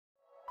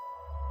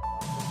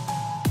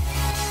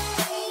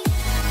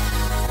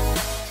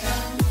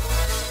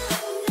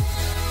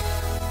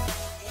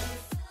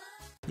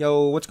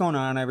Yo, what's going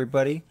on,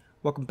 everybody?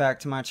 Welcome back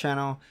to my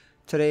channel.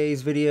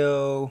 Today's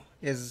video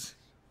is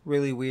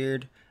really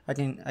weird.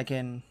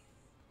 I'm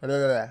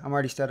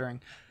already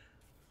stuttering.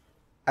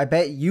 I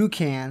bet you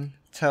can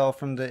tell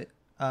from the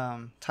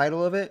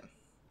title of it,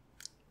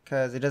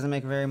 because it doesn't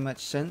make very much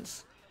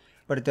sense,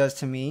 but it does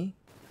to me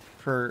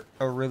for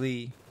a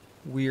really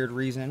weird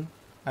reason.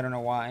 I don't know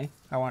why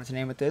I wanted to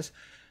name it this.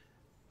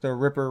 The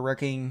Ripper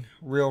Wrecking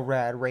Real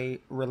Rad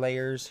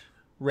Rlayers.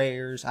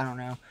 I don't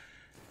know.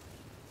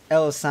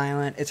 L is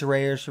silent. It's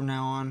Rayers from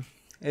now on.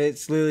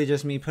 It's literally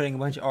just me putting a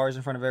bunch of R's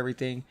in front of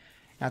everything.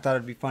 And I thought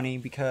it'd be funny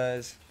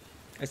because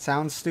it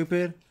sounds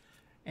stupid,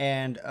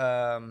 and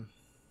I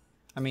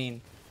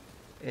mean,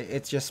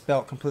 it's just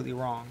spelt completely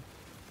wrong.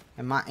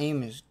 And my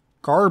aim is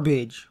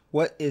garbage.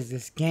 What is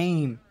this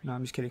game? No,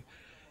 I'm just kidding.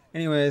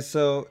 Anyways,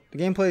 so the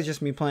gameplay is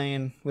just me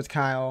playing with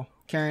Kyle,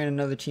 carrying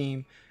another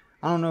team.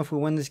 I don't know if we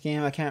win this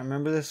game. I can't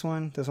remember this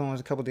one. This one was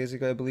a couple days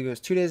ago. I believe it was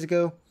 2 days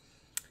ago.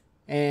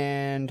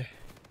 And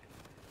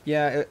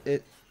yeah,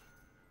 it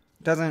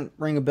doesn't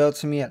ring a bell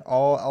to me at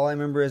all. All I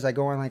remember is I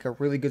go on like a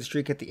really good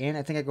streak at the end.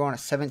 I think I go on a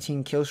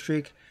 17 kill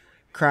streak,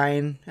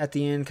 crying at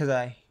the end because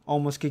I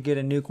almost could get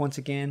a nuke once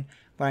again,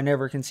 but I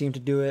never can seem to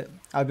do it.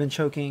 I've been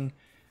choking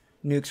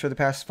nukes for the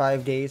past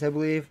 5 days, I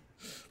believe.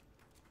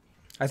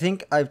 I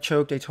think I've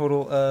choked a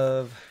total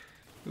of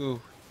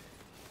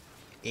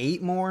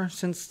 8 more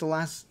since the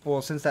last,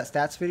 since that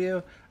stats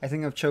video. I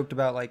think I've choked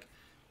about like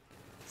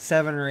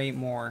 7 or 8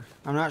 more.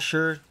 I'm not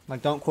sure.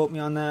 Like, don't quote me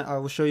on that. I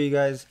will show you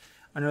guys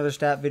another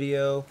stat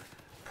video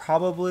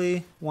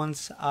probably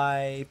once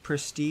I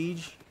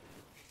prestige,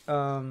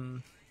 or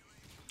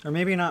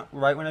maybe not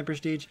right when I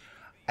prestige.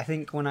 I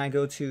think when I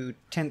go to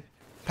 10th,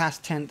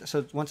 past 10th.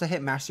 So once I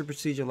hit Master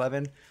Prestige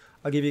 11,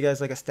 I'll give you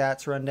guys like a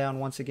stats rundown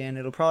once again.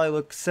 It'll probably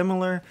look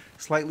similar,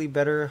 slightly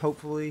better,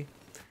 hopefully,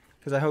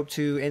 because I hope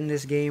to end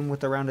this game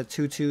with around a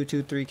 2.2,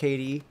 2.3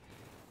 KD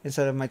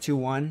instead of my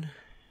 2.1.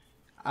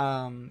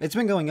 It's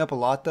been going up a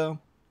lot though.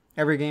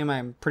 Every game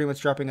I'm pretty much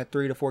dropping a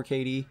 3 to 4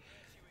 KD.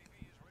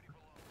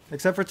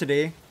 Except for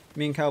today.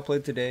 Me and Kyle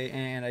played today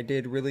and I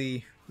did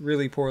really,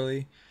 really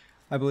poorly.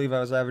 I believe I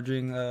was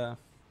averaging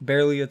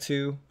barely a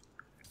 2.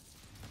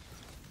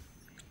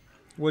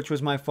 Which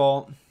was my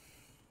fault.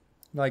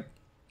 Like,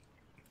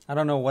 I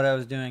don't know what I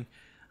was doing.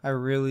 I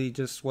really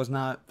just was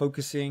not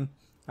focusing.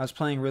 I was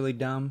playing really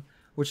dumb.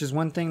 Which is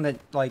one thing that,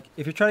 like,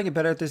 if you're trying to get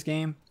better at this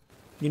game,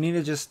 you need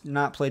to just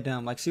not play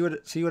dumb. Like, see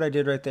what I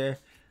did right there?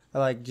 I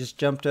like just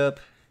jumped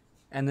up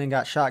and then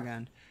got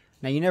shotgunned.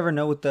 Now you never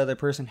know what the other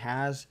person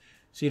has,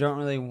 so you don't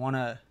really want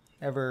to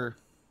ever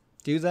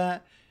do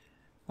that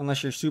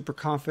unless you're super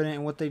confident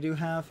in what they do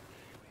have.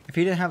 If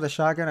he didn't have the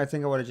shotgun, I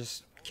think I would have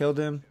just killed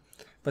him.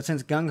 But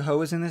since Gung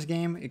Ho is in this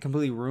game, it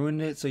completely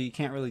ruined it, so you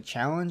can't really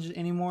challenge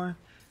anymore.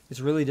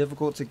 It's really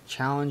difficult to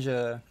challenge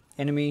a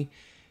enemy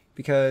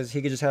because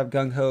he could just have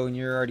Gung Ho and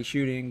you're already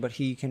shooting, but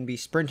he can be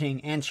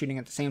sprinting and shooting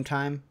at the same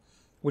time,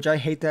 which I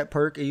hate that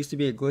perk. It used to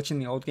be a glitch in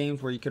the old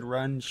games where you could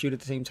run and shoot at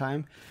the same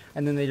time,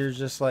 and then they're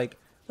just like,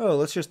 oh,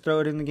 let's just throw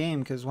it in the game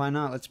because why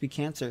not? Let's be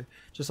cancer,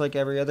 just like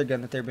every other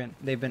gun that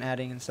they've been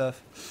adding and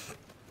stuff.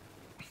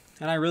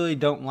 And I really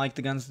don't like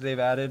the guns that they've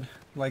added.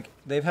 Like,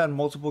 they've had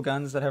multiple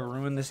guns that have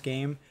ruined this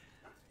game.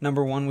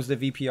 Number 1 was the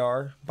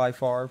VPR, by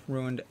far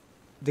ruined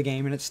the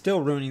game, and it's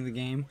still ruining the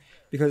game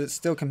because it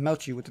still can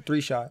melt you with the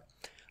 3-shot.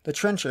 The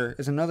Trencher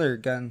is another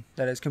gun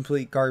that is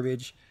complete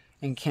garbage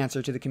and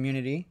cancer to the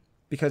community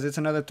because it's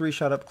another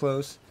 3-shot up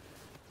close.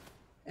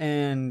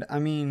 And I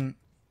mean,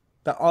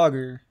 the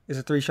Auger is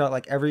a 3-shot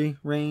like every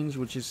range,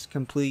 which is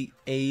complete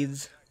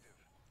AIDS.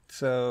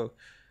 So,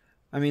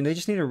 I mean, they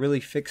just need to really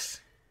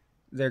fix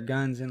their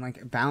guns and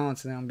like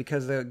balance them,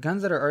 because the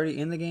guns that are already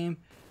in the game,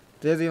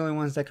 they're the only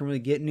ones that can really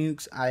get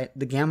nukes.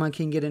 The Gamma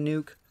can get a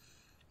nuke,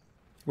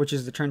 which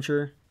is the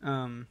Trencher,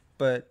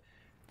 but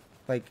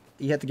like,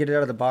 you have to get it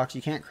out of the box.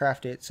 You can't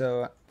craft it.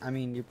 So, I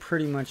mean, you're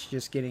pretty much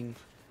just getting,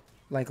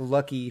 like,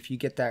 lucky if you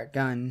get that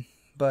gun.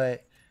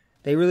 But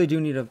they really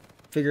do need to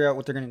figure out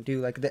what they're going to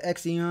do. Like, the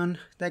Xeon,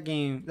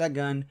 that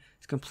gun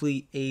is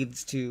complete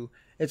AIDS too.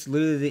 It's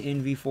literally the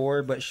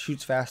NV4, but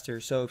shoots faster.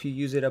 So, if you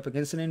use it up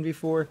against an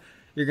NV4,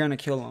 you're going to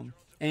kill them.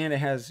 And it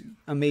has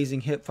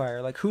amazing hip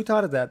fire. Like, who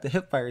thought of that? The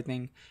hip fire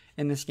thing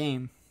in this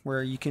game,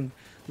 where you can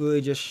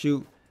literally just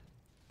shoot,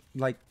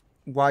 like,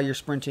 while you're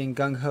sprinting,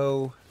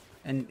 gung-ho,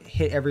 and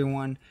hit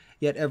everyone,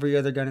 yet every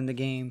other gun in the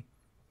game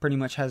pretty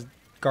much has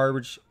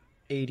garbage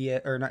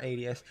ADS, or not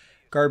ADS,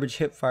 garbage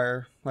hip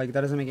fire. Like,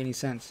 that doesn't make any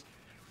sense.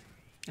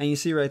 And you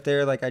see right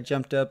there, like, I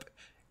jumped up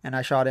and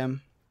I shot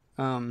him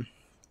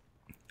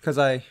because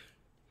I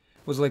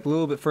was like a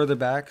little bit further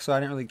back, so I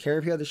didn't really care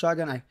if he had the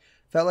shotgun. I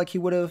felt like he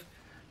would have,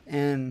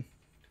 and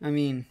I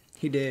mean,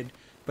 he did,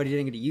 but he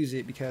didn't get to use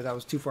it because I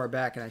was too far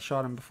back and I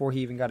shot him before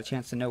he even got a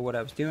chance to know what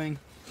I was doing.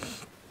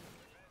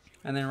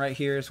 And then right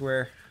here is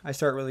where I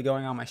start really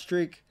going on my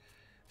streak.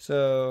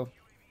 So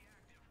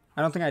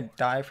I don't think I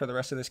die for the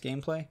rest of this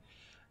gameplay.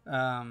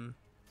 I'm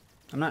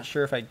not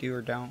sure if I do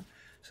or don't.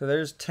 So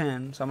there's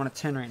 10. So I'm on a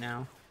 10 right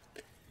now.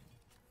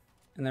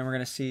 And then we're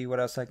going to see what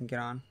else I can get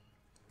on.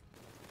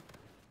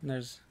 And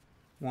there's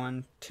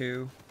 1,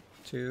 2,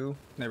 2.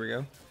 There we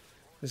go.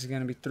 This is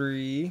going to be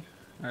 3.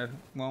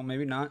 Well,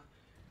 maybe not.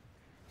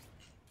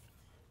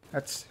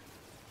 That's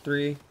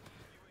 3.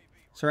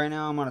 So right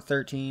now I'm on a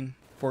 13,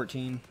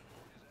 14.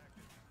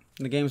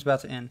 The game's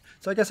about to end.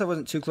 So I guess I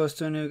wasn't too close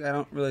to a nuke. I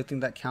don't really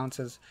think that counts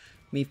as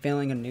me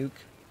failing a nuke.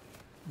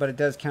 But it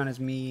does count as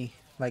me,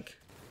 like,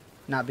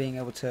 not being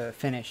able to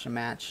finish a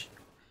match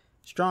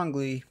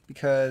strongly.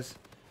 Because,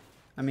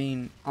 I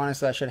mean,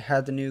 honestly, I should have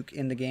had the nuke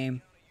in the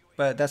game.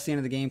 But that's the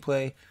end of the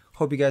gameplay.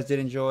 Hope you guys did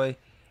enjoy.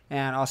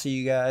 And I'll see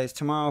you guys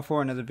tomorrow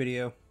for another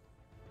video.